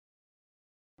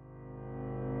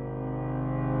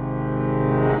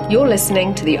You're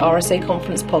listening to the RSA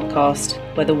Conference podcast,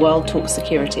 where the world talks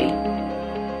security.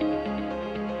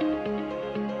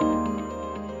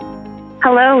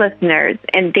 Hello, listeners,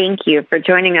 and thank you for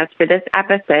joining us for this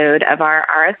episode of our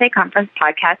RSA Conference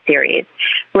podcast series,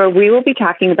 where we will be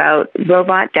talking about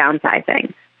robot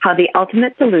downsizing, how the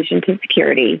ultimate solution to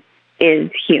security is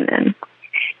human.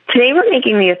 Today, we're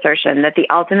making the assertion that the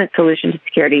ultimate solution to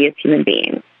security is human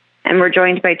beings. And we're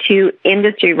joined by two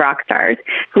industry rock stars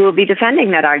who will be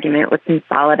defending that argument with some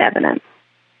solid evidence.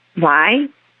 Why?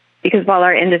 Because while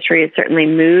our industry has certainly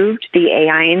moved the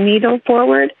AI needle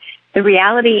forward, the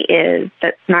reality is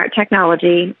that smart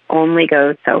technology only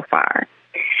goes so far.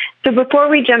 So before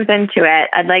we jump into it,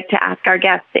 I'd like to ask our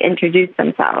guests to introduce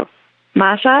themselves.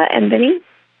 Masha and Vinny?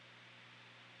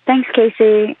 Thanks,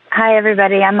 Casey. Hi,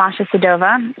 everybody. I'm Masha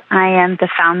Sadova. I am the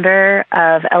founder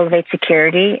of Elevate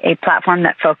Security, a platform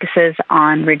that focuses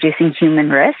on reducing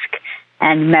human risk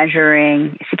and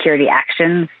measuring security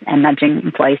actions and nudging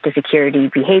employees to security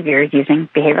behaviors using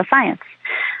behavioral science.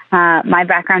 My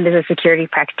background is a security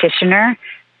practitioner,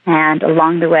 and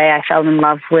along the way, I fell in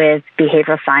love with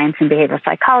behavioral science and behavioral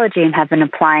psychology and have been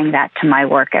applying that to my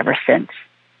work ever since.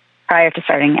 Prior to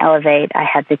starting Elevate, I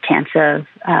had the chance of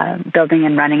building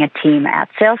and running a team at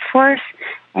Salesforce,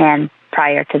 and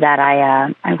prior to that,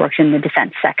 I worked in the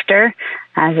defense sector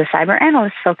as a cyber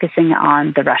analyst focusing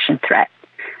on the Russian threat.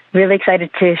 Really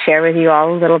excited to share with you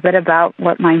all a little bit about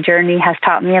what my journey has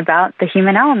taught me about the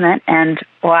human element and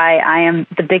why I am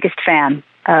the biggest fan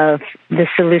of the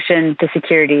solution to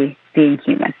security being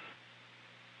human.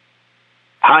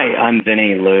 Hi, I'm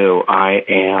Vinny Liu. I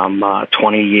am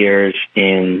 20 years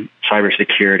in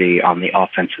cybersecurity on the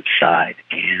offensive side,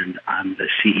 and I'm the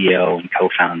CEO and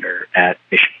co-founder at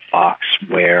Bishop Fox,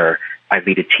 where I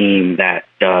lead a team that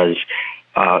does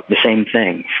the same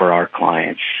thing for our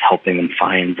clients, helping them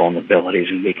find vulnerabilities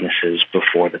and weaknesses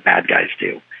before the bad guys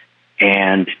do.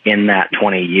 And in that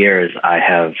 20 years, I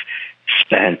have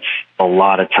spent a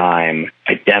lot of time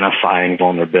identifying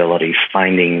vulnerabilities,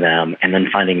 finding them, and then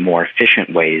finding more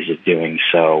efficient ways of doing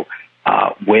so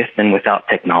with and without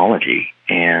technology.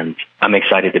 And I'm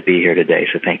excited to be here today.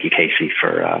 So thank you, Casey,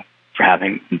 for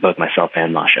having both myself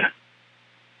and Masha.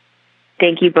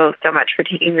 Thank you both so much for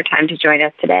taking your time to join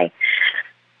us today.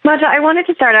 Masha, I wanted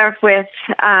to start off with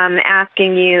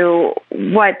asking you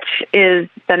what has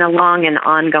been a long and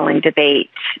ongoing debate.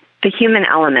 The human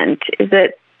element, is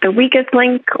it the weakest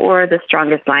link or the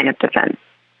strongest line of defense?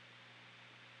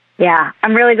 Yeah,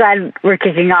 I'm really glad we're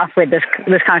kicking off with this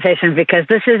conversation because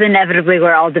this is inevitably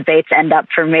where all debates end up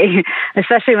for me,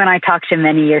 especially when I talk to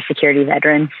many-year security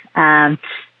veterans. I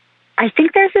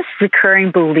think there's this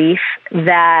recurring belief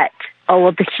that,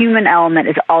 the human element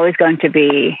is always going to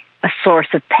be a source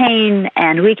of pain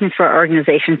and weakness for our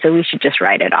organization, so we should just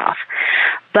write it off.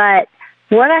 But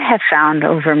what I have found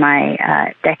over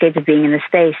my decades of being in this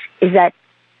space is that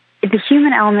the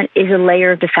human element is a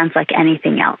layer of defense like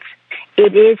anything else.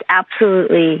 It is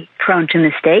absolutely prone to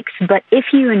mistakes, but if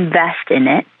you invest in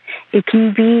it, it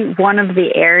can be one of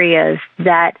the areas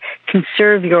that can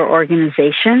serve your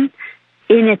organization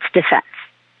in its defense.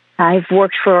 I've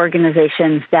worked for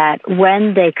organizations that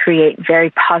when they create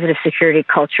very positive security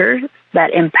cultures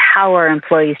that empower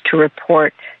employees to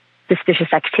report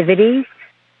suspicious activities,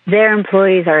 their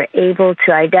employees are able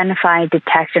to identify,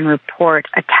 detect, and report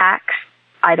attacks,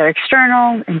 either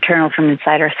external, internal from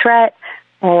insider threat,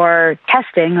 or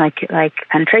testing, like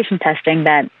penetration testing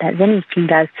that Vinny's team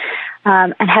does,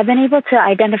 and have been able to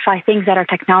identify things that our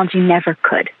technology never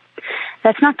could.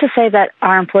 That's not to say that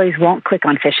our employees won't click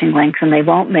on phishing links and they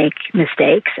won't make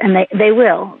mistakes, and they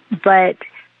will, but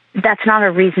that's not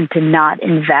a reason to not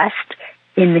invest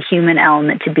in the human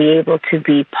element to be able to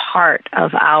be part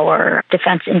of our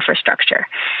defense infrastructure.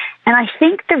 And I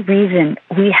think the reason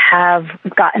we have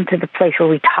gotten to the place where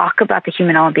we talk about the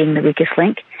human element being the weakest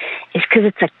link is because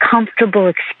it's a comfortable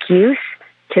excuse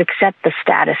to accept the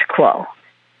status quo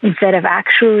instead of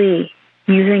actually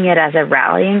using it as a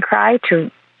rallying cry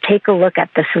to take a look at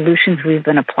the solutions we've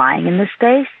been applying in this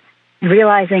space,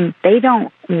 realizing they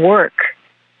don't work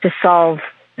to solve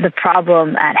the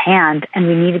problem at hand, and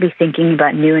we need to be thinking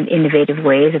about new and innovative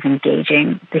ways of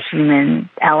engaging the human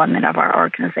element of our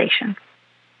organization.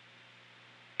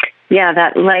 Yeah,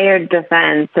 that layered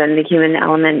defense and the human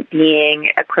element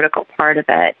being a critical part of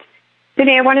it.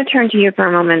 Vinny, I want to turn to you for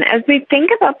a moment. As we think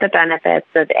about the benefits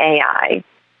of AI,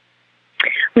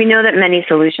 we know that many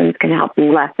solutions can help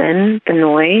lessen the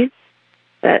noise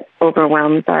that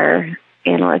overwhelms our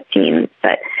analyst teams,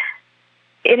 but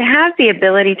it has the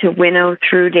ability to winnow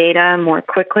through data more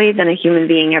quickly than a human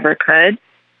being ever could.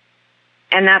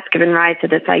 And that's given rise to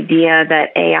this idea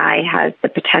that AI has the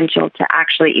potential to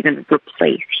actually even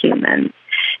replace humans.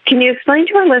 Can you explain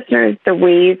to our listeners the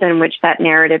ways in which that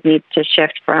narrative needs to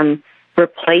shift from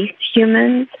replace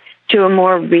humans to a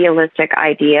more realistic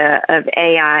idea of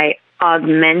AI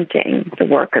augmenting the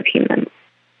work of humans?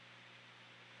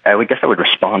 I guess I would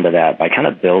respond to that by kind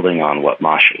of building on what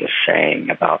Masha was saying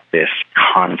about this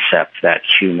concept that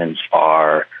humans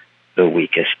are the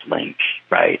weakest link,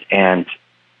 right? And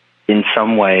in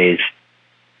some ways,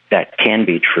 that can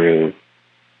be true,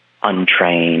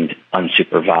 untrained,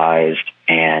 unsupervised,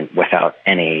 and without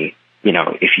any,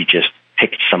 if you just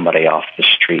picked somebody off the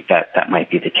street, that might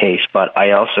be the case. But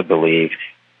I also believe,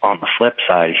 on the flip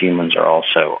side, humans are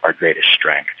also our greatest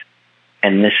strength.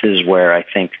 And this is where I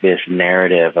think this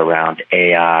narrative around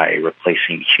AI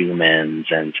replacing humans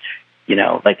and,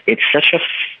 it's such a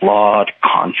flawed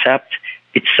concept.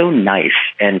 It's so nice.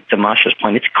 And to Masha's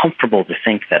point, it's comfortable to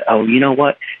think that, oh, you know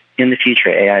what? In the future,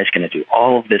 AI is going to do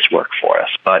all of this work for us.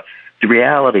 But the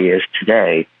reality is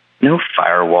today, no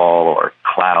firewall or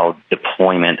cloud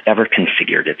deployment ever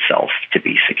configured itself to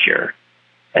be secure.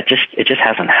 It just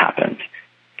hasn't happened.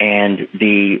 And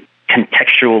the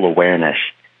contextual awareness,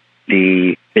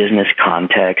 the business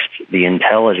context, the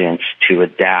intelligence to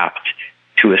adapt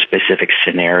to a specific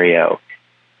scenario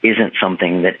isn't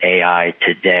something that AI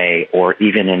today or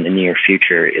even in the near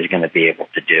future is going to be able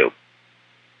to do.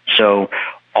 So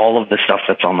all of the stuff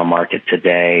that's on the market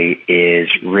today is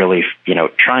really,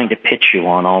 trying to pitch you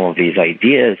on all of these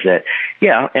ideas that,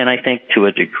 and I think to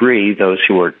a degree, those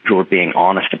who are being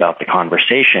honest about the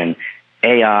conversation,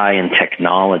 AI and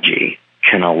technology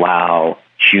can allow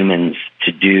humans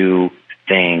to do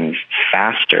things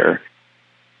faster,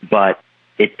 but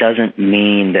it doesn't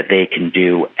mean that they can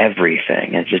do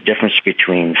everything. It's a difference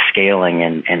between scaling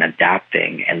and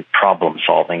adapting and problem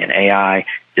solving. And AI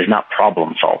is not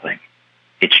problem solving.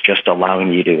 It's just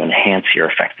allowing you to enhance your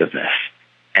effectiveness.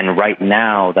 And right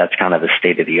now, that's kind of the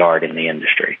state of the art in the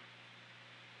industry.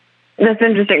 That's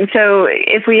interesting. So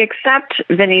if we accept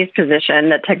Vinny's position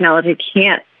that technology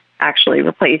can't actually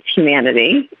replace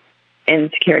humanity in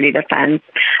security defense,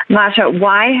 Masha,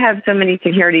 why have so many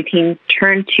security teams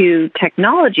turned to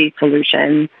technology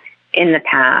solutions in the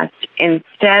past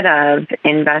instead of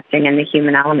investing in the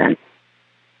human element?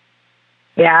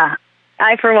 Yeah.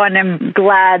 I, for one, am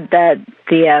glad that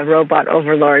the robot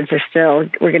overlords we're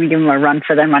going to give them a run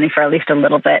for their money for at least a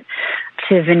little bit.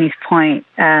 To Vinny's point,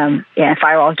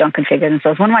 firewalls don't configure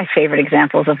themselves. One of my favorite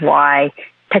examples of why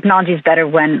technology is better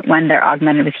when they're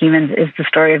augmented with humans is the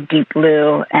story of Deep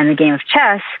Blue and the game of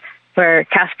chess, where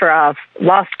Kasparov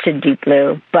lost to Deep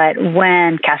Blue, but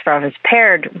when Kasparov is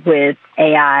paired with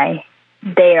AI,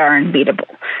 they are unbeatable,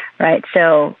 right?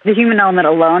 So the human element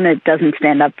alone, it doesn't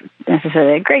stand up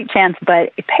necessarily a great chance,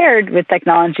 but paired with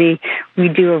technology, we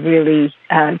do a really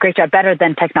great job, better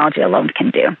than technology alone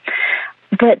can do.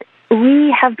 But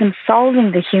we have been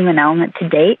solving the human element to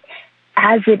date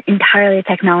as an entirely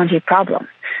technology problem.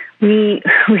 We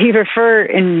refer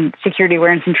in security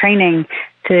awareness and training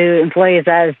to employees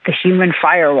as the human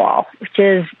firewall, which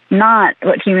is not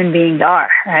what human beings are,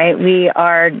 right? We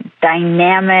are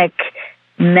dynamic,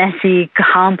 messy,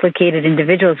 complicated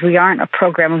individuals. We aren't a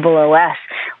programmable OS.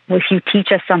 If you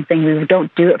teach us something, we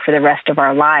don't do it for the rest of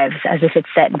our lives as if it's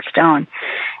set in stone.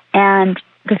 And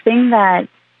the thing that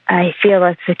I feel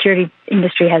that the security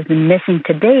industry has been missing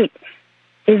to date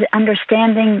is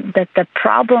understanding that the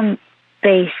problem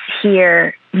base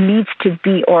here needs to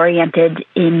be oriented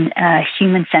in a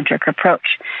human-centric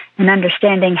approach and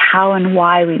understanding how and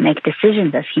why we make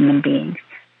decisions as human beings.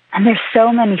 And there's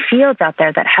so many fields out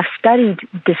there that have studied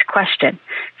this question.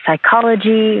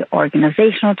 Psychology,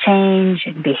 organizational change,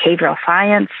 and behavioral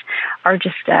science are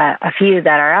just a few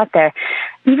that are out there.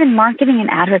 Even marketing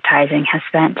and advertising has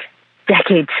spent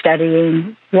decades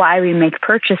studying why we make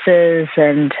purchases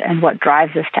and what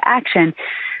drives us to action.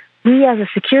 We as a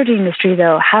security industry,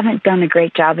 though, haven't done a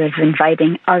great job of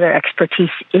inviting other expertise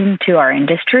into our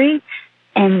industry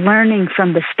and learning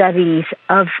from the studies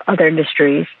of other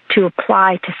industries to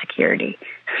apply to security.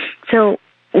 So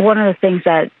one of the things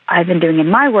that I've been doing in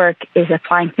my work is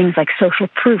applying things like social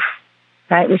proof,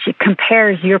 right, which it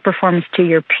compares your performance to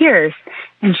your peers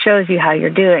and shows you how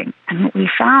you're doing. And what we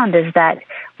found is that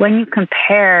when you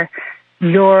compare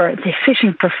the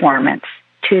phishing performance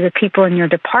to the people in your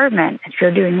department, if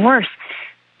you're doing worse,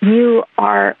 you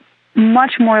are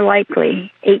much more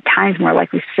likely, 8 times more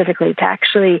likely specifically, to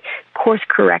actually course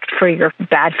correct for your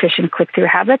bad phishing click-through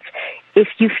habits if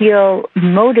you feel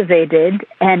motivated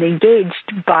and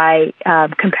engaged by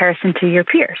comparison to your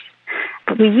peers.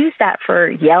 But we use that for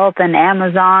Yelp and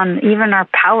Amazon. Even our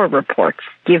power reports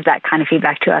give that kind of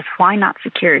feedback to us. Why not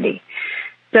security?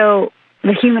 So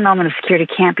the human element of security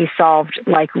can't be solved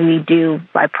like we do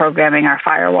by programming our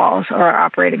firewalls or our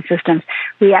operating systems.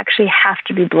 We actually have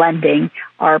to be blending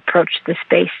our approach to the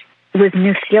space with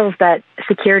new skills that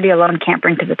security alone can't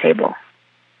bring to the table.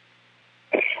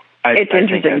 It's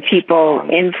interesting, people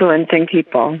influencing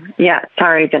people. Yeah,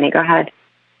 sorry, Vinny, go ahead.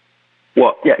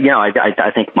 Well, yeah,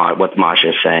 I think what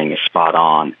Masha is saying is spot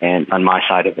on. And on my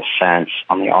side of the fence,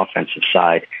 on the offensive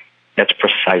side, that's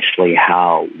precisely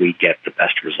how we get the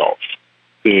best results,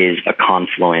 is a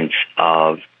confluence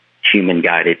of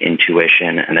human-guided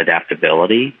intuition and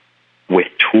adaptability with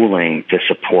tooling to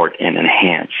support and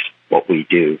enhance what we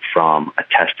do from a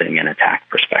testing and attack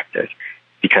perspective.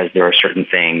 Because there are certain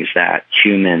things that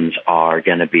humans are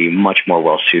going to be much more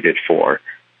well-suited for,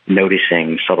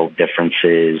 noticing subtle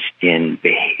differences in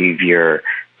behavior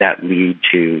that lead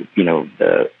to,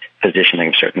 the positioning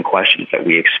of certain questions that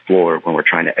we explore when we're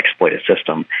trying to exploit a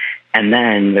system. And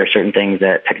then there are certain things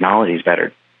that technology is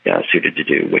better suited to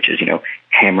do, which is,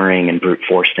 hammering and brute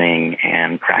forcing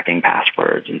and cracking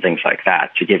passwords and things like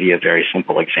that. To give you a very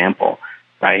simple example,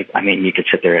 right? I mean, you could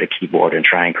sit there at a keyboard and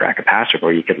try and crack a password,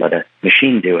 or you could let a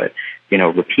machine do it,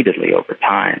 repeatedly over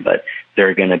time. But there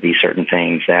are going to be certain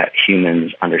things that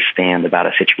humans understand about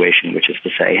a situation, which is to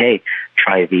say, hey,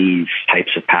 try these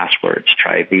types of passwords,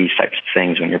 try these types of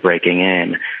things when you're breaking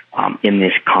in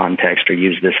this context, or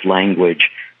use this language,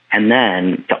 and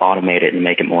then to automate it and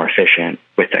make it more efficient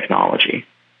with technology.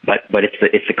 But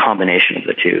it's the combination of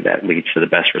the two that leads to the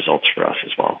best results for us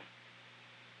as well.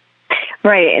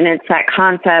 Right, and it's that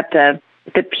concept of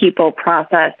the people,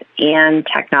 process, and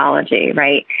technology,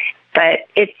 right? But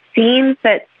it seems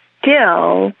that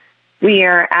still we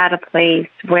are at a place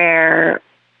where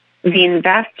the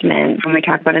investment, when we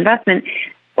talk about investment,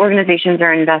 organizations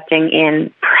are investing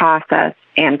in process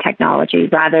and technology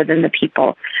rather than the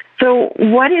people. So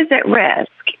what is at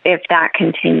risk if that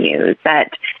continues,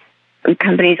 that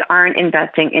companies aren't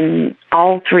investing in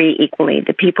all three equally,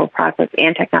 the people, process,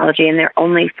 and technology, and they're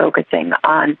only focusing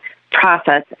on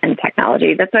process and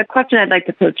technology? That's a question I'd like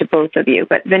to pose to both of you.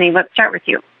 But Vinny, let's start with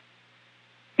you.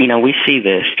 We see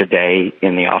this today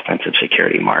in the offensive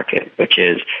security market, which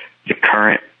is the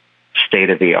current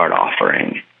state-of-the-art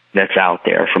offering that's out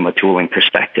there from a tooling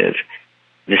perspective.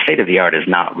 The state-of-the-art has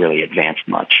not really advanced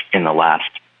much in the last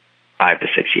 5 to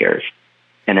 6 years.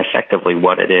 And effectively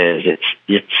what it is,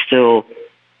 it's still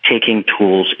taking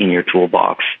tools in your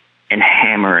toolbox and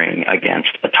hammering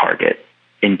against a target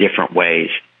in different ways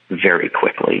very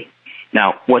quickly.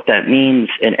 Now, what that means,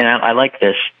 and I like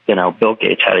this, Bill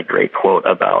Gates had a great quote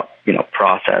about,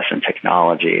 process and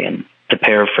technology. And to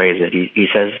paraphrase it, he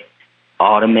says,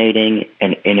 automating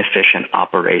an inefficient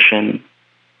operation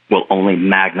will only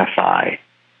magnify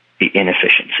the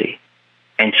inefficiency.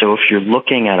 And so if you're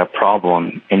looking at a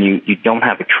problem and you don't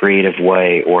have a creative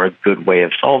way or a good way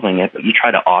of solving it, but you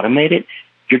try to automate it,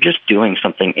 you're just doing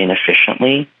something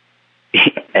inefficiently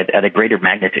at a greater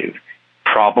magnitude.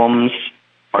 Problems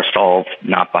are solved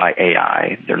not by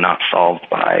AI. They're not solved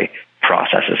by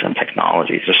processes and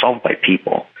technologies. They're solved by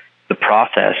people. The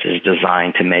process is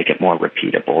designed to make it more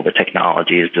repeatable. The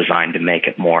technology is designed to make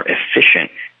it more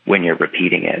efficient when you're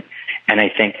repeating it. And I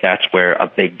think that's where a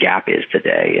big gap is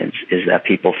today, is that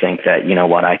people think that,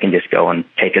 I can just go and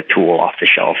take a tool off the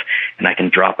shelf and I can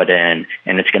drop it in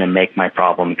and it's going to make my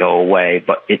problem go away.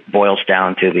 But it boils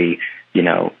down to the,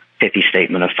 pithy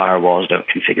statement of firewalls don't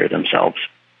configure themselves.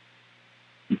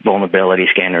 Vulnerability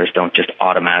scanners don't just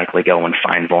automatically go and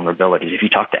find vulnerabilities. If you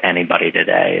talk to anybody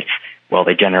today,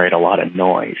 they generate a lot of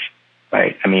noise,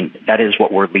 right? I mean, that is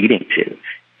what we're leading to,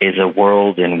 is a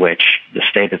world in which the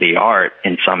state of the art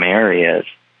in some areas,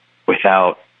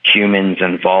 without humans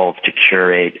involved to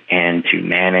curate and to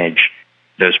manage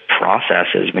those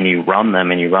processes, when you run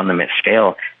them and you run them at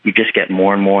scale, you just get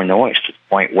more and more noise to the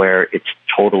point where it's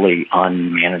totally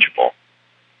unmanageable.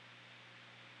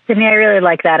 Sydney, I really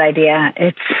like that idea.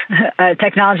 It's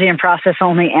technology and process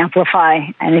only amplify.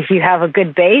 And if you have a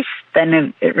good base,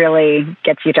 then it really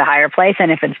gets you to a higher place.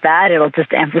 And if it's bad, it'll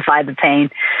just amplify the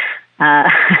pain.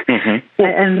 And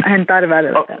I hadn't thought about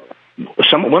it like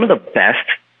that. One of the best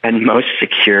and most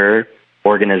secure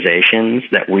organizations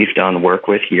that we've done work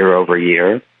with year over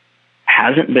year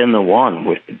hasn't been the one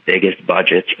with the biggest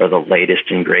budgets or the latest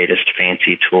and greatest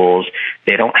fancy tools.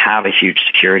 They don't have a huge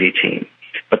security team,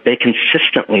 but they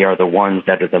consistently are the ones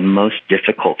that are the most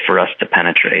difficult for us to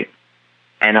penetrate.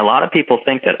 And a lot of people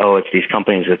think that, it's these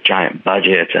companies with giant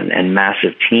budgets and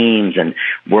massive teams and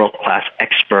world-class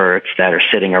experts that are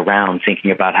sitting around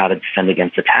thinking about how to defend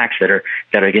against attacks that are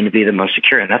going to be the most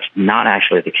secure. And that's not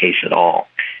actually the case at all.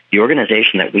 The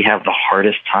organization that we have the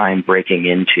hardest time breaking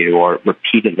into or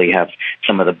repeatedly have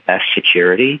some of the best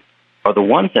security are the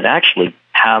ones that actually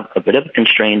have a bit of a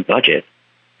constrained budget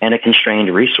and a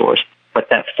constrained resource, but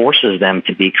that forces them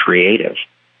to be creative.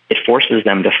 It forces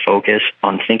them to focus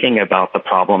on thinking about the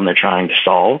problem they're trying to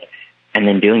solve and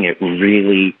then doing it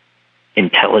really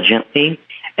intelligently,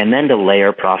 and then to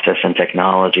layer process and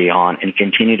technology on and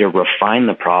continue to refine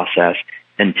the process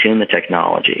and tune the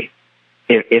technology.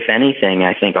 If anything,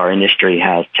 I think our industry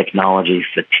has technology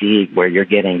fatigue where you're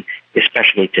getting,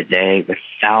 especially today with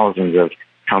thousands of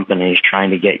companies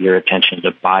trying to get your attention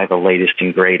to buy the latest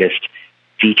and greatest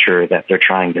feature that they're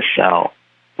trying to sell,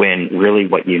 when really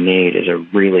what you need is a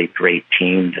really great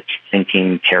team that's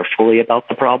thinking carefully about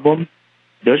the problem.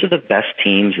 Those are the best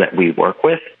teams that we work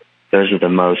with. Those are the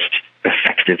most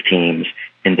effective teams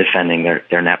in defending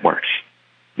their networks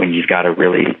when you've got a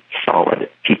really solid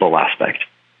people aspect.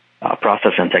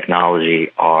 Process and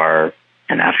technology are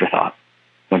an afterthought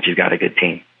once you've got a good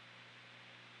team.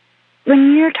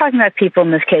 When you're talking about people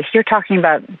in this case, you're talking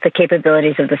about the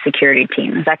capabilities of the security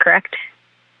team. Is that correct?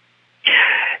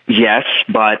 Yes,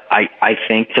 but I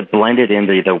think to blend it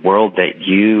into the world that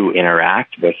you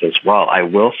interact with as well, I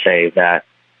will say that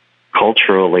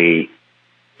culturally,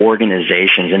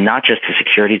 organizations, and not just the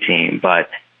security team, but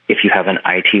if you have an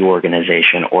IT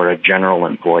organization or a general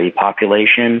employee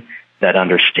population that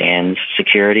understands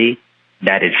security,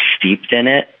 that is steeped in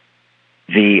it,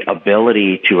 the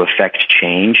ability to affect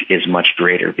change is much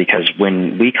greater, because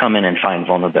when we come in and find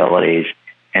vulnerabilities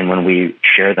and when we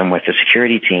share them with the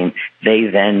security team, they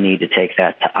then need to take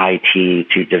that to IT,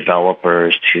 to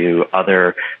developers, to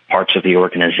other parts of the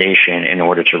organization in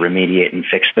order to remediate and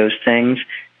fix those things.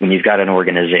 When you've got an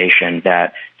organization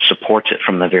that supports it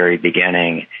from the very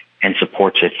beginning and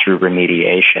supports it through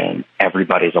remediation,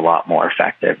 everybody's a lot more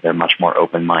effective. They're much more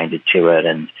open-minded to it,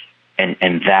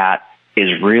 and that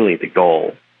is really the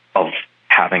goal of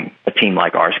having a team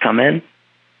like ours come in,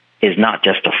 is not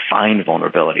just to find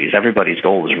vulnerabilities. Everybody's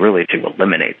goal is really to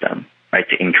eliminate them, right,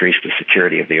 to increase the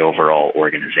security of the overall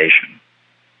organization.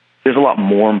 There's a lot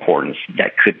more importance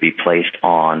that could be placed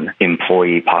on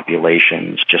employee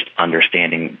populations just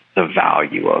understanding the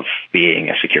value of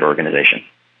being a secure organization.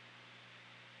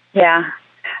 Yeah.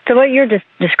 So what you're just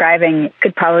describing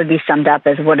could probably be summed up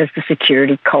as, what is the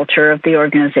security culture of the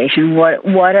organization?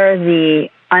 What are the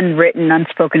unwritten,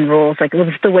 unspoken rules? Like,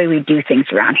 what's the way we do things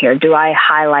around here? Do I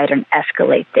highlight and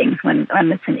escalate things when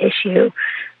it's an issue?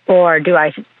 Or do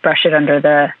I brush it under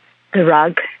the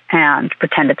rug and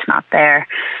pretend it's not there?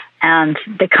 And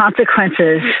the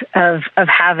consequences of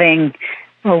having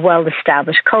a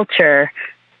well-established culture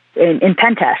in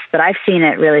pen tests, but I've seen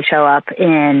it really show up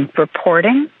in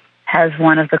reporting as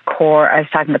one of the core, I was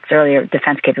talking about this earlier,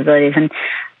 defense capabilities. And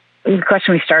the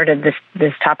question we started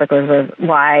this topic was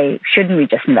why shouldn't we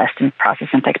just invest in process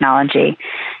and technology?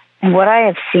 And what I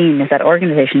have seen is that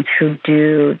organizations who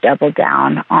do double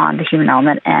down on the human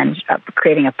element and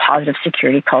creating a positive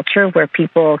security culture where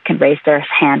people can raise their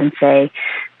hand and say,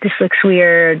 this looks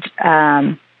weird,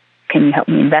 can you help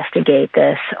me investigate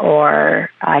this? Or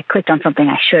I clicked on something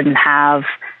I shouldn't have,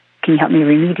 can you help me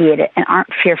remediate it? And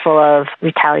aren't fearful of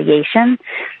retaliation.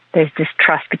 There's this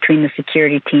trust between the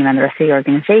security team and the rest of the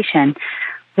organization.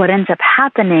 What ends up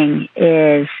happening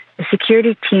is the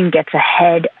security team gets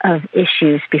ahead of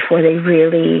issues before they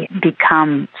really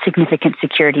become significant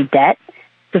security debt.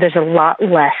 So there's a lot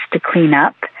less to clean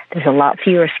up. There's a lot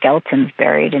fewer skeletons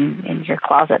buried in your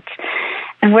closets.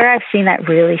 And where I've seen that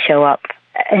really show up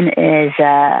is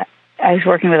I was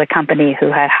working with a company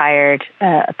who had hired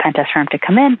a pen test firm to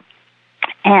come in,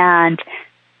 and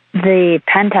the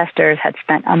pen testers had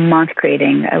spent a month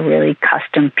creating a really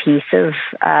custom piece of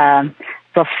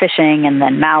both phishing and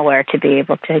then malware to be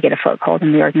able to get a foothold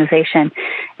in the organization.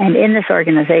 And in this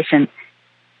organization,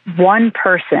 one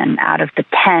person out of the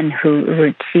 10 who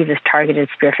received this targeted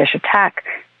spearfish attack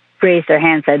raised their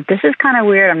hand and said, this is kind of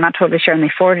weird, I'm not totally sure. And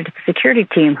they forwarded it to the security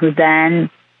team, who then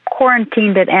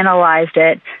quarantined it, analyzed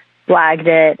it, flagged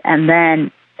it, and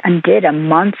then undid a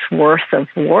month's worth of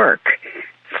work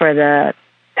for the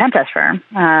pen test firm,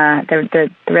 the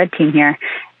red team here.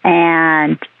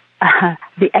 And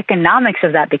the economics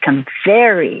of that become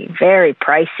very, very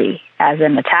pricey as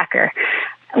an attacker,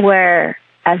 where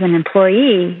as an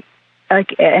employee,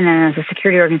 and as a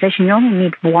security organization, you only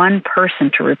need one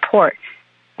person to report.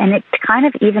 And it kind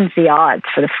of evens the odds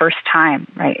for the first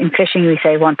time, right? In phishing, we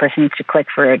say one person needs to click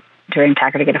for during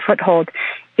attacker to get a foothold.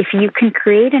 If you can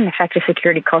create an effective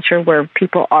security culture where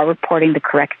people are reporting the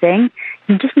correct thing,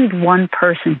 you just need one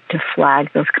person to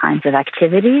flag those kinds of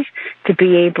activities to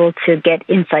be able to get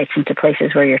insights into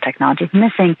places where your technology is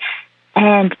missing.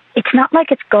 And it's not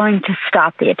like it's going to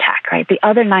stop the attack, right? The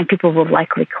other 9 people will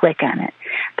likely click on it.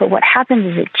 But what happens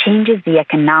is it changes the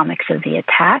economics of the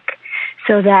attack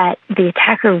so that the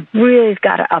attacker really has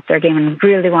got to up their game and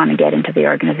really want to get into the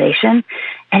organization.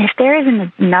 And if there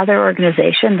is another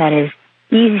organization that is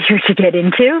easier to get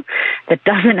into, that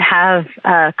doesn't have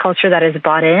a culture that is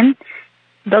bought in,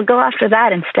 they'll go after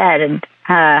that instead. And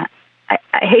I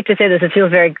hate to say this, it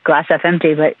feels very glass half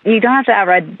empty, but you don't have to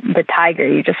outrun the tiger.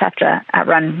 You just have to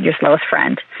outrun your slowest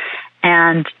friend.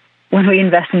 And when we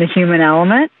invest in the human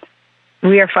element,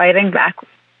 we are fighting back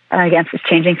against this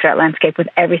changing threat landscape with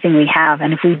everything we have.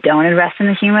 And if we don't invest in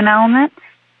the human element,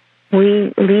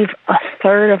 we leave a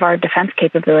third of our defense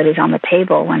capabilities on the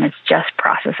table when it's just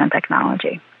process and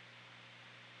technology.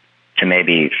 To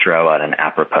maybe throw out an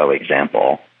apropos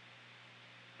example,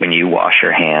 when you wash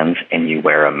your hands and you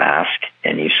wear a mask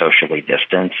and you socially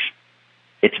distance,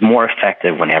 it's more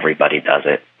effective when everybody does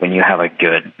it. When you have a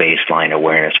good baseline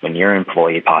awareness, when your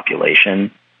employee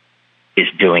population is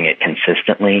doing it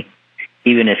consistently,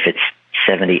 even if it's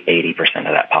 70, 80%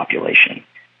 of that population.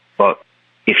 But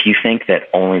if you think that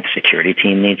only the security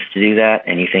team needs to do that,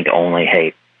 and you think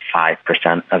only,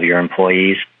 5% of your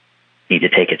employees need to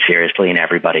take it seriously and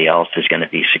everybody else is going to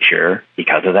be secure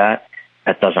because of that,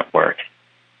 that doesn't work.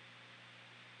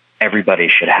 Everybody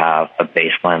should have a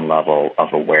baseline level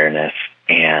of awareness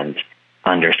and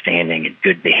understanding and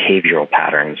good behavioral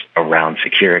patterns around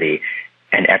security,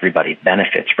 and everybody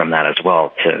benefits from that as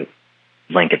well. To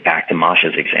link it back to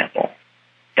Masha's example,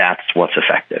 that's what's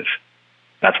effective.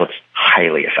 That's what's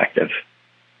highly effective.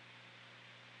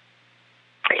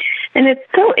 And it's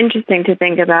so interesting to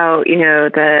think about,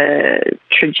 the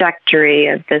trajectory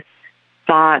of this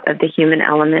thought of the human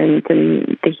element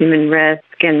and the human risk.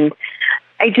 And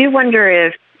I do wonder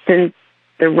if, since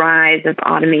the rise of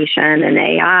automation and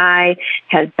AI,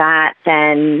 has that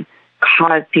then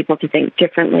caused people to think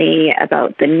differently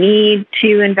about the need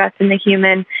to invest in the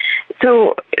human?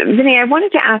 So, Vinny, I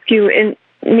wanted to ask you, and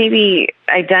maybe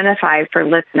identify for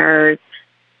listeners,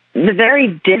 the very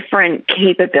different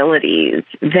capabilities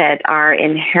that are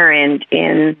inherent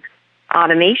in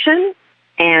automation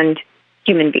and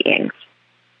human beings.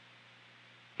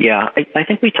 Yeah, I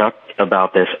think we talked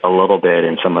about this a little bit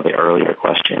in some of the earlier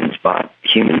questions, but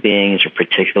human beings are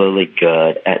particularly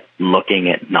good at looking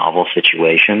at novel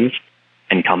situations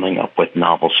and coming up with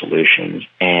novel solutions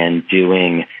and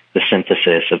doing the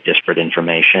synthesis of disparate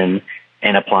information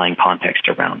and applying context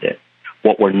around it.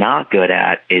 What we're not good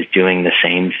at is doing the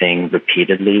same thing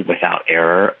repeatedly without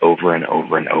error over and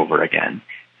over and over again.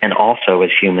 And also,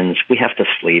 as humans, we have to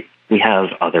sleep. We have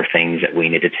other things that we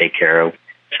need to take care of.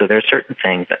 So there are certain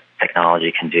things that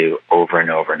technology can do over and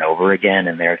over and over again,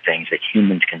 and there are things that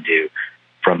humans can do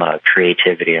from a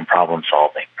creativity and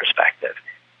problem-solving perspective.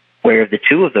 Where the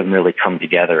two of them really come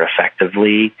together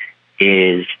effectively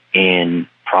is in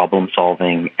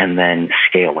problem-solving and then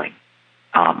scaling.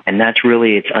 And that's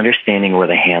really, it's understanding where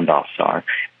the handoffs are.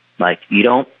 Like, you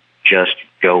don't just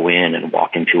go in and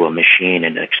walk into a machine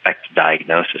and expect a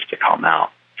diagnosis to come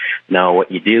out. No,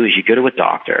 what you do is you go to a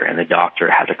doctor, and the doctor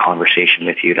has a conversation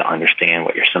with you to understand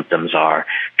what your symptoms are,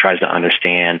 tries to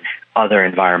understand other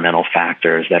environmental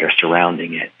factors that are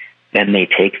surrounding it. Then they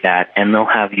take that and they'll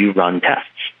have you run tests.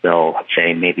 They'll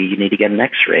say, maybe you need to get an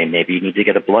x-ray, maybe you need to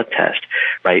get a blood test,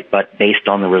 right? But based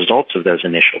on the results of those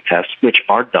initial tests, which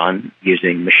are done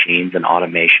using machines and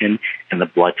automation, and the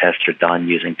blood tests are done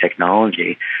using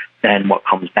technology, then what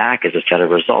comes back is a set of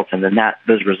results. And then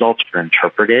those results are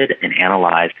interpreted and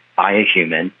analyzed by a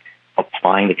human,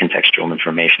 applying the contextual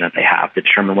information that they have to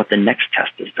determine what the next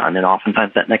test is done. And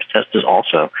oftentimes that next test is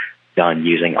also done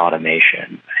using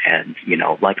automation. And,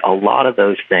 like a lot of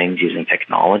those things using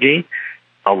technology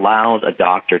allows a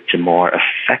doctor to more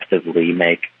effectively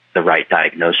make the right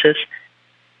diagnosis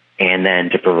and then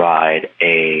to provide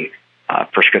a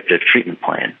prescriptive treatment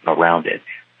plan around it.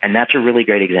 And that's a really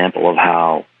great example of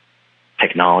how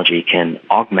technology can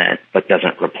augment but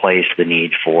doesn't replace the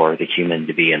need for the human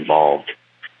to be involved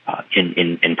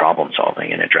in problem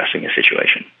solving and addressing a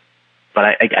situation.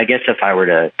 But I guess if I were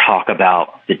to talk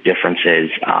about the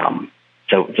differences,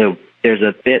 so there's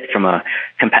a bit from a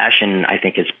compassion, I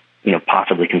think is,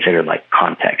 possibly considered like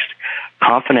context.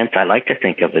 Confidence, I like to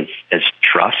think of as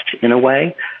trust in a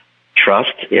way.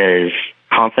 Trust is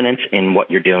confidence in what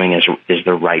you're doing is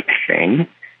the right thing.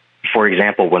 For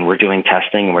example, when we're doing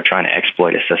testing and we're trying to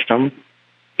exploit a system,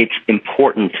 it's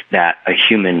important that a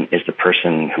human is the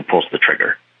person who pulls the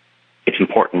trigger. It's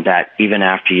important that even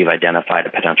after you've identified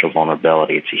a potential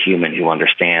vulnerability, it's a human who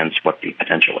understands what the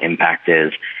potential impact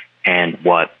is and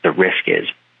what the risk is,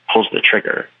 pulls the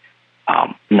trigger,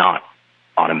 not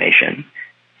automation.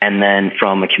 And then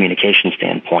from a communication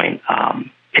standpoint,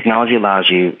 technology allows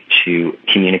you to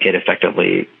communicate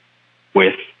effectively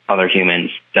with other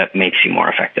humans. That makes you more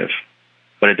effective,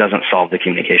 but it doesn't solve the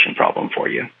communication problem for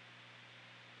you.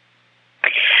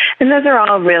 And those are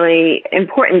all really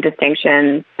important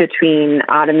distinctions between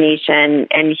automation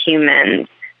and humans.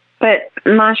 But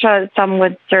Masha, some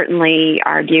would certainly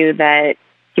argue that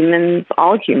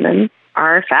all humans,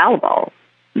 are fallible.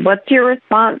 What's your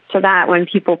response to that when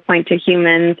people point to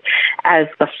humans as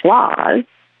the flaws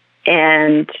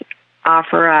and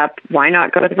offer up, why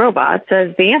not go with robots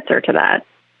as the answer to that?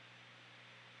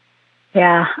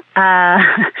 Yeah.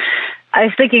 I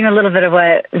was thinking a little bit of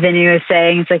what Vinny was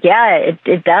saying. It's like, yeah,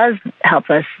 it does help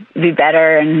us be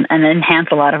better and enhance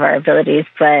a lot of our abilities.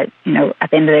 But, at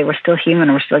the end of the day, we're still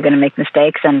human. We're still going to make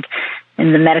mistakes. And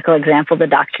in the medical example, the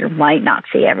doctor might not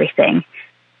see everything.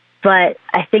 But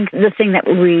I think the thing that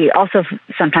we also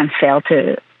sometimes fail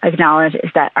to acknowledge is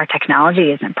that our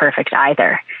technology isn't perfect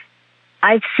either.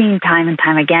 I've seen time and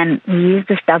time again, we use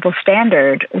this double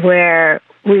standard where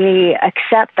we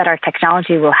accept that our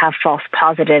technology will have false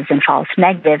positives and false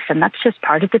negatives, and that's just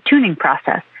part of the tuning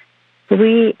process.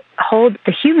 We hold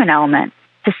the human element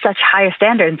to such higher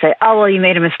standards and say, oh, well, you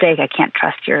made a mistake. I can't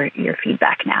trust your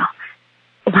feedback now.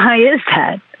 Why is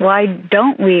that? Why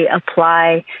don't we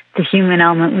apply the human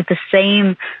element with the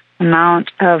same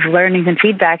amount of learning and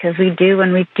feedback as we do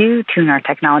when we do tune our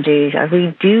technologies, as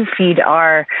we do feed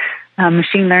our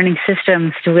machine learning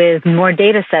systems with more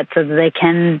data sets so that they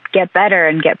can get better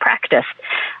and get practiced?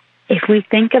 If we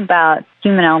think about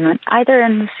human element, either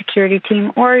in the security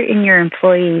team or in your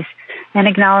employees, and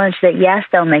acknowledge that, yes,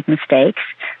 they'll make mistakes,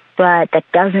 but that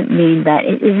doesn't mean that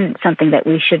it isn't something that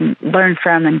we shouldn't learn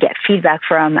from and get feedback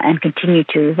from and continue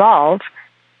to evolve,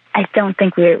 I don't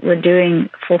think we're doing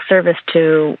full service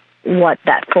to what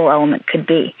that full element could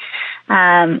be.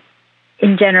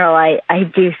 In general, I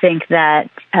do think that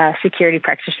security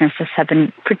practitioners have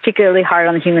been particularly hard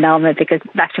on the human element because,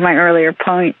 back to my earlier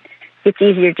point, it's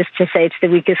easier just to say it's the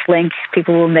weakest link.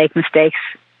 People will make mistakes.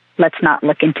 Let's not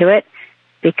look into it,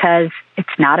 because it's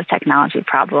not a technology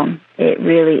problem. It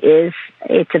really is.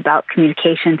 It's about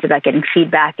communication. It's about getting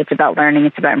feedback. It's about learning.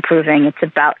 It's about improving. It's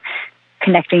about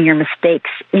connecting your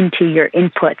mistakes into your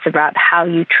inputs, about how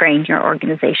you train your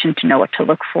organization to know what to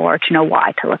look for, to know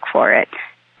why to look for it,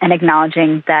 and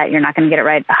acknowledging that you're not going to get it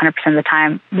right 100% of the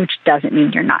time, which doesn't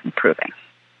mean you're not improving.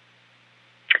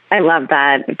 I love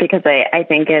that, because I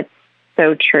think it's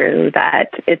so true that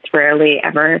it's rarely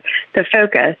ever the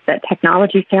focus, that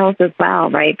technology fails as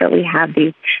well, right? But we have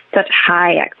these such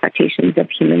high expectations of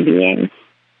human beings.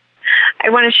 I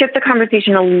want to shift the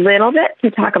conversation a little bit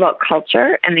to talk about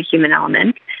culture and the human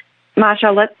element.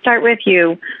 Masha, let's start with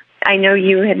you. I know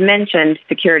you had mentioned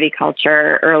security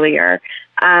culture earlier,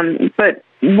 but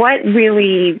what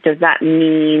really does that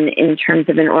mean in terms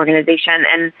of an organization,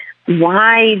 and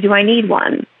why do I need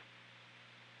one?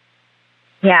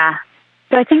 Yeah.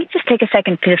 So I think just take a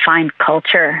second to define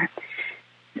culture.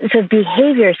 So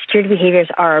security behaviors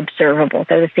are observable.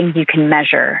 They're the things you can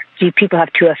measure. Do people have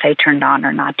 2FA turned on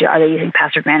or not? Are they using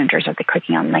password managers? Are they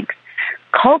clicking on links?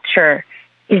 Culture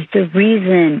is the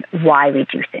reason why we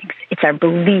do things. It's our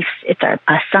beliefs, it's our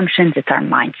assumptions, it's our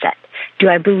mindset. Do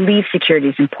I believe security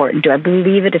is important? Do I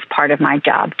believe it is part of my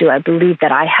job? Do I believe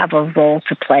that I have a role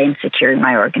to play in securing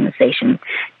my organization?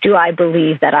 Do I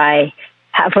believe that I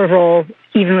have a role,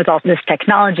 even with all this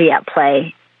technology at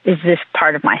play? Is this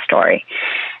part of my story?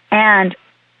 And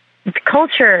the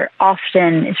culture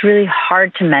often is really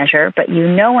hard to measure, but you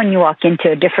know when you walk into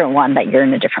a different one that you're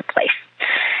in a different place.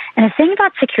 And the thing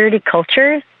about security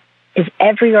culture is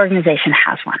every organization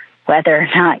has one, whether or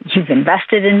not you've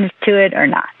invested into it or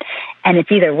not. And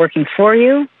it's either working for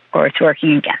you or it's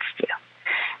working against you.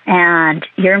 And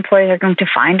your employees are going to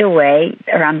find a way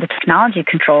around the technology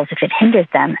controls if it hinders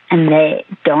them, and they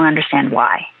don't understand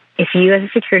why. If you as a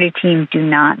security team do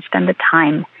not spend the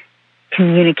time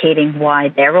communicating why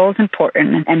their role is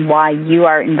important and why you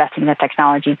are investing in the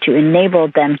technology to enable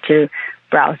them to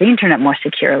browse the internet more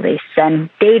securely,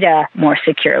 send data more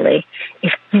securely,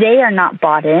 if they are not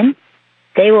bought in,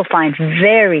 they will find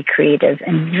very creative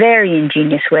and very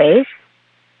ingenious ways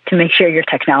to make sure your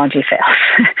technology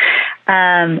fails.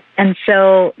 And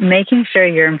so making sure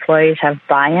your employees have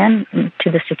buy-in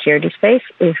to the security space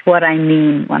is what I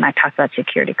mean when I talk about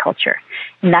security culture.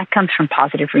 And that comes from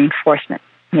positive reinforcement,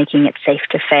 making it safe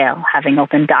to fail, having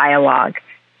open dialogue,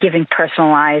 giving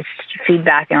personalized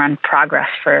feedback around progress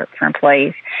for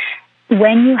employees.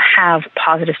 When you have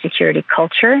positive security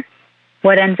culture,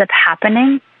 what ends up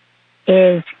happening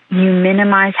is you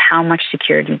minimize how much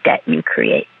security debt you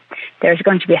create. There's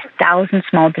going to be 1,000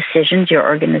 small decisions your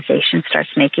organization starts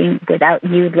making without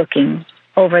you looking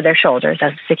over their shoulders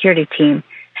as a security team.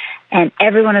 And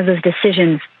every one of those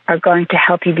decisions are going to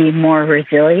help you be more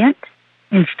resilient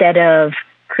instead of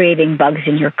creating bugs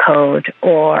in your code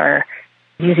or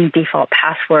using default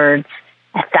passwords.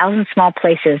 1,000 small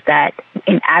places that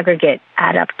in aggregate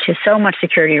add up to so much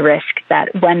security risk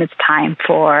that when it's time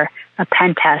for a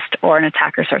pen test or an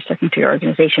attacker starts looking through your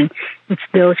organization, it's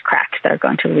those cracks that are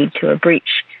going to lead to a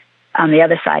breach. On the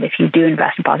other side, if you do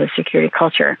invest in positive security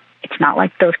culture, it's not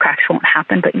like those cracks won't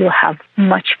happen, but you'll have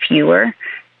much fewer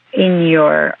in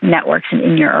your networks and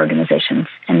in your organizations,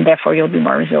 and therefore you'll be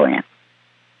more resilient.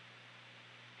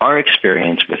 Our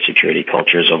experience with security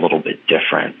culture is a little bit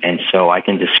different, and so I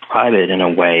can describe it in a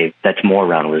way that's more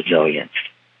around resilience.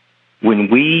 When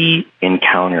we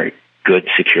encounter good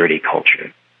security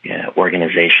culture,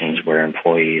 organizations where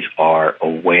employees are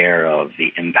aware of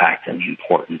the impact and the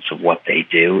importance of what they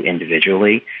do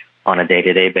individually on a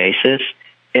day-to-day basis,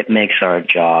 it makes our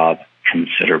job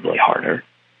considerably harder.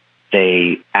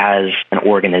 They, as an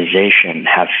organization,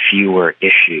 have fewer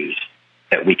issues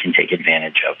that we can take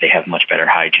advantage of. They have much better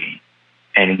hygiene.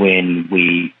 And when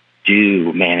we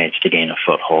do manage to gain a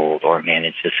foothold or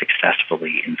manage to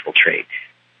successfully infiltrate,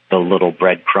 the little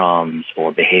breadcrumbs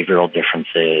or behavioral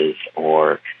differences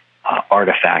or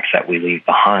artifacts that we leave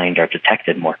behind are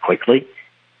detected more quickly.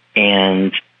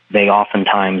 And they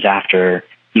oftentimes, after,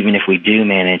 even if we do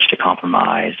manage to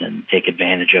compromise and take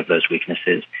advantage of those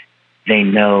weaknesses, they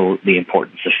know the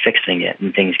importance of fixing it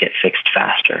and things get fixed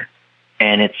faster.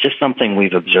 And it's just something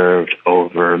we've observed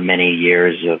over many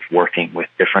years of working with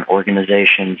different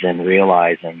organizations and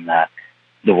realizing that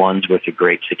the ones with a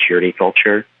great security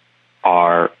culture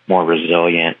are more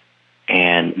resilient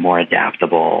and more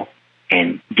adaptable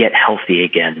and get healthy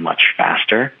again much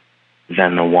faster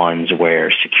than the ones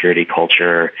where security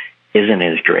culture isn't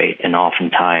as great. And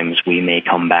oftentimes we may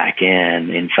come back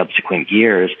in subsequent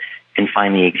years and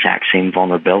find the exact same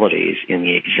vulnerabilities in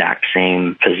the exact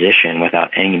same position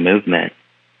without any movement.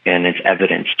 And it's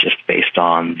evidence just based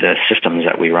on the systems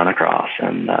that we run across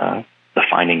and the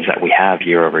findings that we have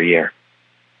year over year.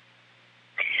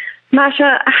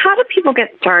 Masha, how do people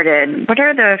get started? What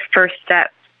are the first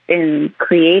steps in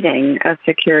creating a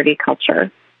security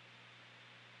culture?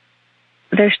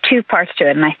 There's two parts to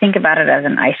it, and I think about it as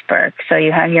an iceberg. So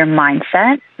you have your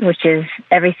mindset, which is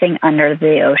everything under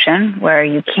the ocean, where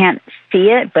you can't see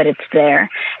it, but it's there.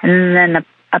 And then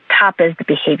up top is the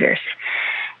behaviors.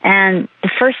 And the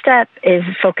first step is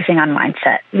focusing on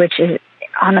mindset, which is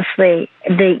honestly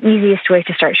the easiest way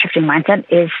to start shifting mindset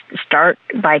is start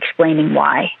by explaining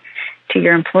why. To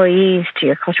your employees, to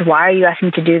your culture, why are you asking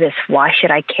me to do this? Why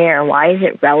should I care? Why is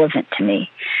it relevant to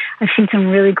me? I've seen some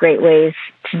really great ways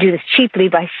to do this cheaply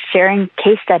by sharing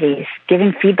case studies,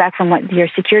 giving feedback from what your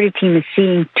security team is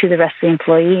seeing to the rest of the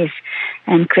employees,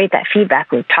 and create that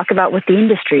feedback loop. Talk about what the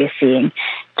industry is seeing.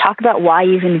 Talk about why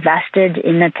you've invested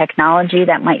in the technology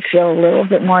that might feel a little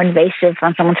bit more invasive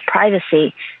on someone's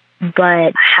privacy,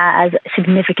 but has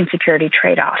significant security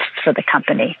trade-offs for the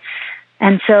company.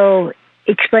 And so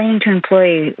explaining to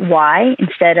employee why,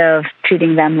 instead of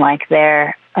treating them like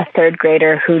they're a third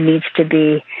grader who needs to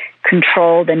be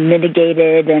controlled and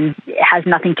mitigated and has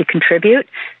nothing to contribute,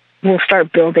 we'll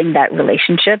start building that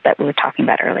relationship that we were talking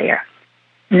about earlier.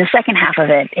 And the second half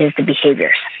of it is the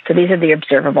behaviors. So these are the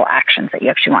observable actions that you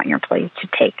actually want your employees to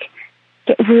take.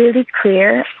 Get really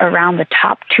clear around the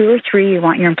top 2 or 3 you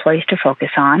want your employees to focus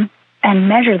on and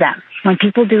measure them. When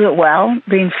people do it well,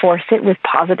 reinforce it with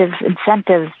positive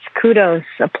incentives, kudos,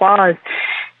 applause.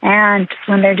 And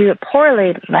when they do it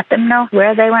poorly, let them know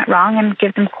where they went wrong and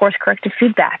give them course corrective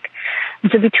feedback.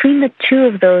 And so between the two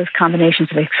of those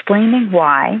combinations of explaining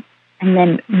why and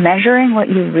then measuring what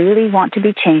you really want to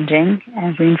be changing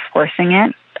and reinforcing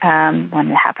it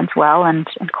when it happens well and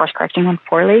course correcting when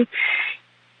poorly,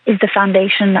 is the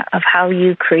foundation of how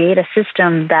you create a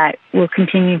system that will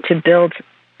continue to build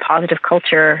positive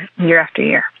culture year after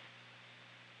year.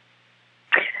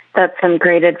 That's some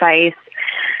great advice.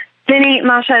 Denny,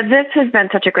 Masha, this has been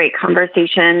such a great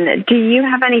conversation. Do you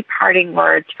have any parting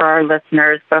words for our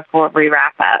listeners before we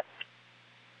wrap up?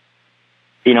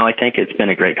 I think it's been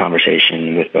a great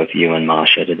conversation with both you and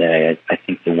Masha today. I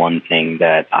think the one thing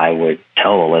that I would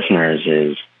tell the listeners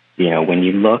is, when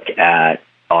you look at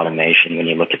automation, when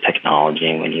you look at technology,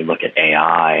 and when you look at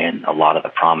AI and a lot of the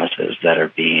promises that are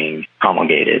being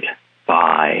promulgated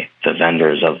by the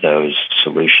vendors of those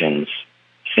solutions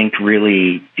think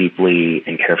really deeply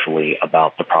and carefully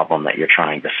about the problem that you're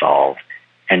trying to solve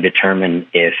and determine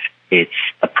if it's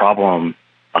a problem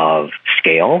of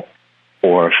scale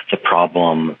or if it's a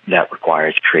problem that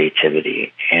requires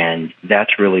creativity. And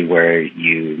that's really where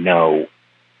you know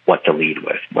what to lead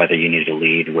with, whether you need to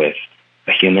lead with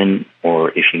a human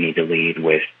or if you need to lead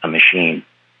with a machine.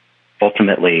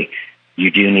 Ultimately, you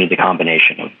do need the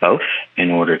combination of both in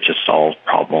order to solve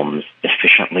problems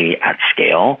efficiently at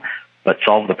scale, but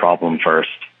solve the problem first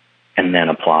and then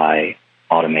apply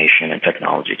automation and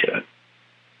technology to it.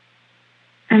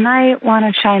 And I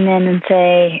want to chime in and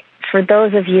say, for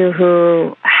those of you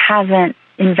who haven't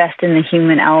invested in the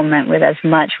human element with as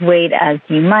much weight as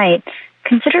you might,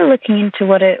 consider looking into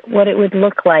what it would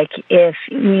look like if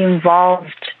we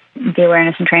involved the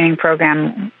awareness and training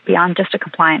program beyond just a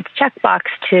compliance checkbox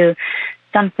to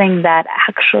something that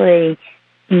actually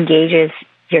engages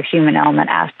your human element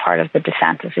as part of the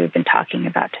defense, as we've been talking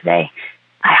about today.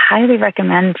 I highly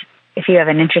recommend, if you have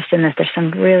an interest in this, there's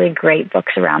some really great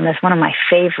books around this. One of my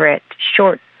favorite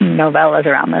short novellas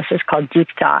around this is called Deep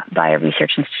Thought by a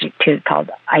research institute called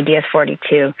Ideas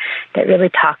 42 that really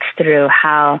talks through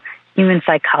how human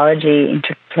psychology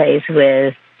interplays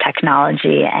with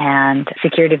technology and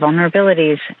security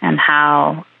vulnerabilities and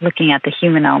how looking at the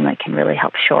human element can really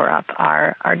help shore up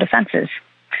our defenses.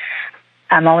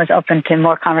 I'm always open to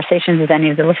more conversations if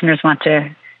any of the listeners want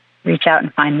to reach out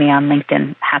and find me on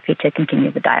LinkedIn. Happy to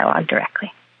continue the dialogue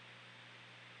directly.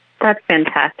 That's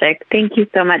fantastic. Thank you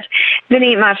so much.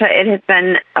 Vinny, Masha, it has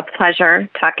been a pleasure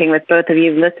talking with both of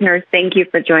you. Listeners, thank you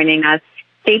for joining us.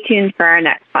 Stay tuned for our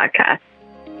next podcast.